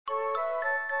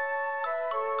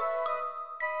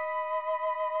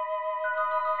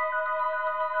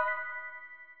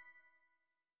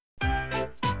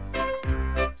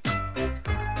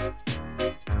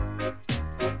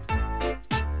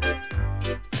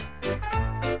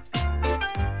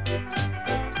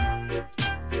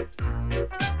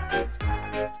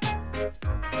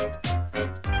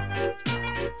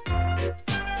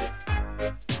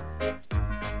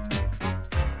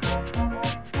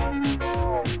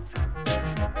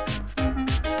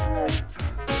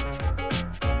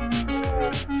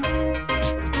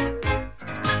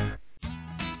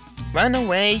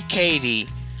Runaway Katy.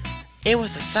 It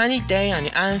was a sunny day on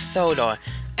the island Sodor,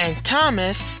 and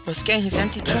Thomas was getting his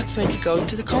empty truck ready to go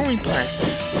to the coaling plant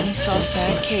when he saw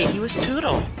sad Katy with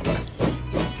Toodle.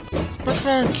 "What's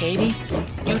wrong, Katy?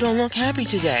 You don't look happy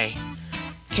today."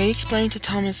 Katy explained to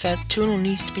Thomas that Toodle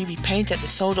needs to be repainted at the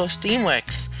Sodor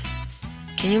Steamworks.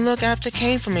 "Can you look after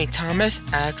Katy for me, Thomas?"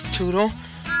 asked Toodle.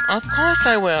 "Of course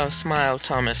I will," smiled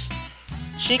Thomas.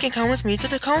 "She can come with me to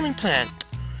the coaling plant."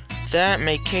 That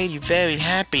made Katy very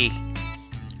happy.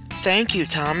 "Thank you,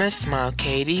 Thomas," smiled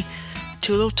Katy.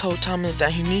 Toodle told Thomas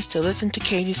that he needs to listen to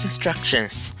Katy's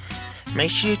instructions.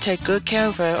 "Make sure you take good care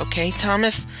of her, okay,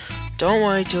 Thomas?" "Don't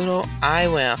worry, Toodle, I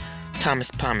will,"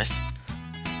 Thomas promised.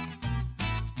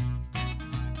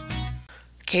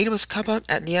 Katy was coupled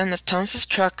at the end of Thomas's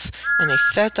trucks, and they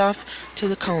set off to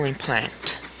the coaling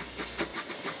plant.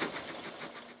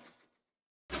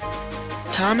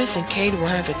 Thomas and Katy will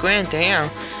have a grand day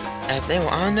out as they were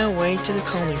on their way to the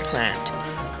coaling plant.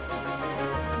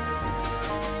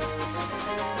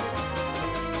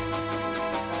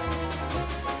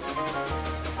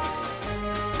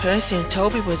 Percy and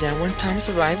Toby were there when Thomas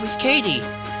arrived with Katy.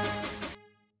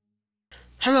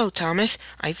 "Hello, Thomas.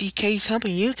 I see Katy's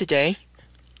helping you today."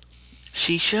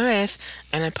 "She sure is,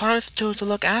 and I promised Toodle to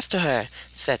look after her,"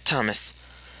 said Thomas.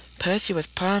 Percy was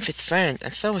proud of his friend,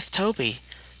 and so was Toby.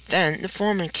 Then the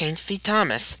foreman came to see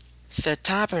Thomas. "Sir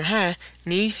Topham Hatt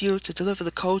needs you to deliver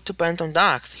the coal to Brandon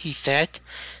Docks," he said.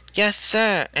 "Yes,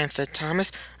 sir," answered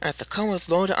Thomas as the coal was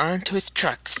loaded onto his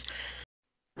trucks.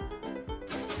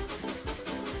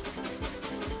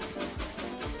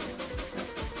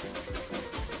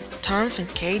 Thomas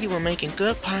and Katy were making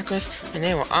good progress, and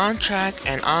they were on track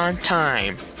and on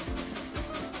time.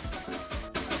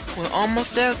 "We're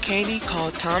almost there, Katy,"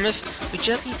 called Thomas. "We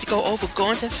just need to go over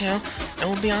Gordon's Hill and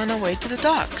we'll be on our way to the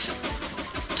docks."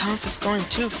 Thomas was going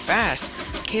too fast.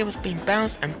 Katy was being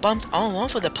bounced and bumped all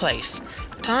over the place.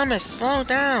 "Thomas, slow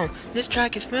down. This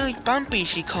track is really bumpy,"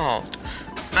 she called.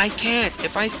 "I can't.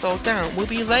 If I slow down, we'll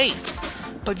be late.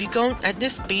 But if you go at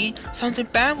this speed, something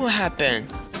bad will happen."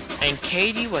 And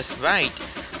Katy was right.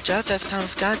 Just as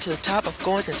Thomas got to the top of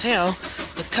Gordon's Hill,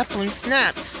 the coupling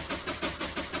snapped,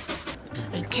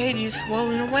 and Katy is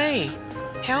rolling away.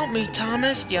 "Help me,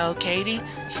 Thomas," yelled Katy.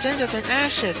 "Cinders and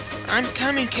ashes! I'm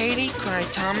coming, Katy!"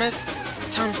 cried Thomas.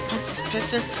 Thomas pumped his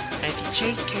pistons as he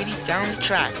chased Katy down the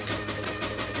track.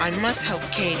 "I must help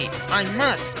Katy! I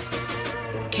must!"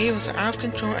 Katy was out of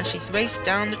control as she raced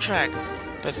down the track.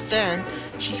 But then,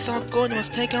 she saw Gordon was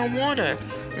taking on water.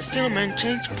 The sailorman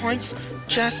changed points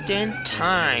just in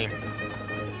time.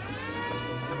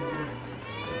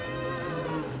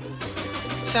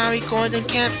 "Sorry, Gordon,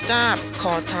 can't stop,"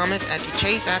 called Thomas as he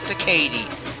chased after Katy.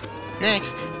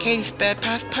 Next, Katy sped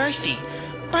past Percy.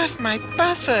 "Bust my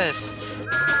buffers!"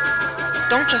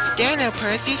 "Don't just stand there,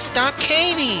 Percy, stop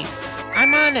Katy!"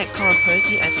 "I'm on it," called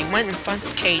Percy as he went in front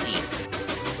of Katy.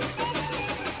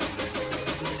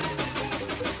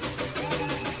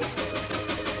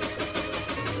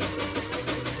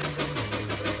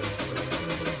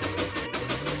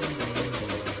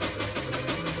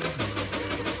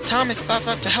 Thomas buffed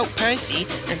up to help Percy,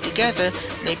 and together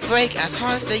they brake as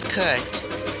hard as they could.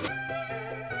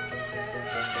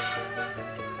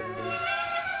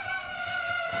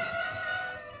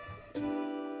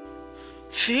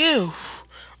 "Phew!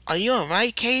 Are you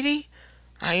alright, Katy?"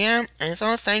 "I am, and it's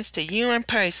all thanks to you and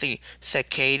Percy," said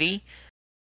Katy.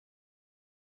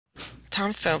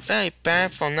 Tom felt very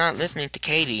bad for not listening to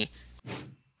Katy.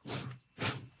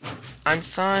 "I'm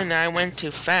sorry that I went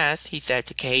too fast," he said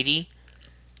to Katy.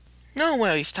 "No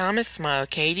worries, Thomas,"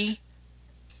 smiled Katy.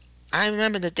 "I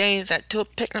remember the days at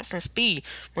Tulip picked up some speed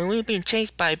when we were being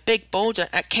chased by a big boulder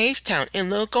at Cavetown in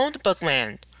Little Goldbug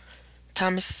Land."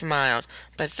 Thomas smiled,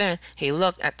 but then he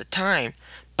looked at the time.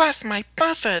 "Bust my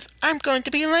buffers! I'm going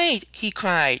to be late!" he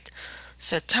cried.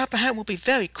 "Sir Topham Hatt will be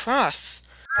very cross."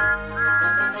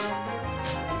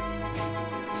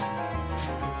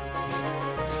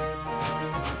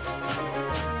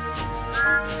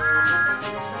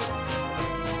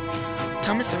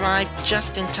 Thomas arrived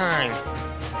just in time.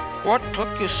 "What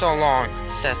took you so long?"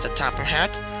 said Sir Topham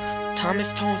Hatt.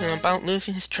 Thomas told him about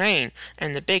losing his train,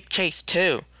 and the big chase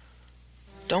too.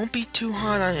 "Don't be too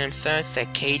hard on him, sir,"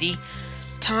 said Katy.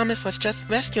 "Thomas was just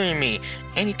rescuing me,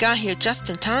 and he got here just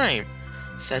in time."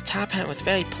 Sir Topham Hatt was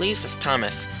very pleased with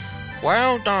Thomas.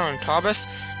 "Well done, Thomas.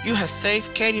 You have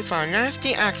saved Katy from a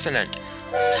nasty accident."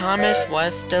 Thomas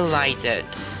was delighted.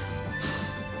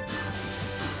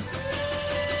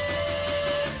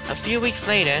 A few weeks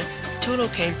later, Toodle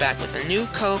came back with a new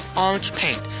coat of orange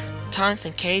paint. Thomas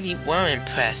and Katy were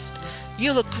impressed.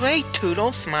 "You look great,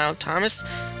 Toodle," smiled Thomas.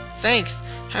 "Thanks.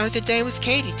 "How was the day with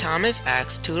Katy, Thomas?"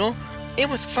 asked Toodle. "It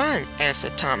was fun,"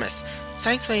 answered Thomas.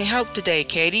 "Thanks for your help today,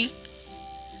 Katy."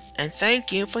 "And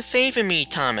thank you for saving me,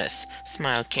 Thomas,"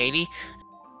 smiled Katy.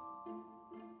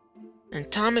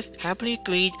 And Thomas happily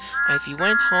agreed as he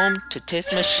went home to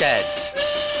Tisma's sheds.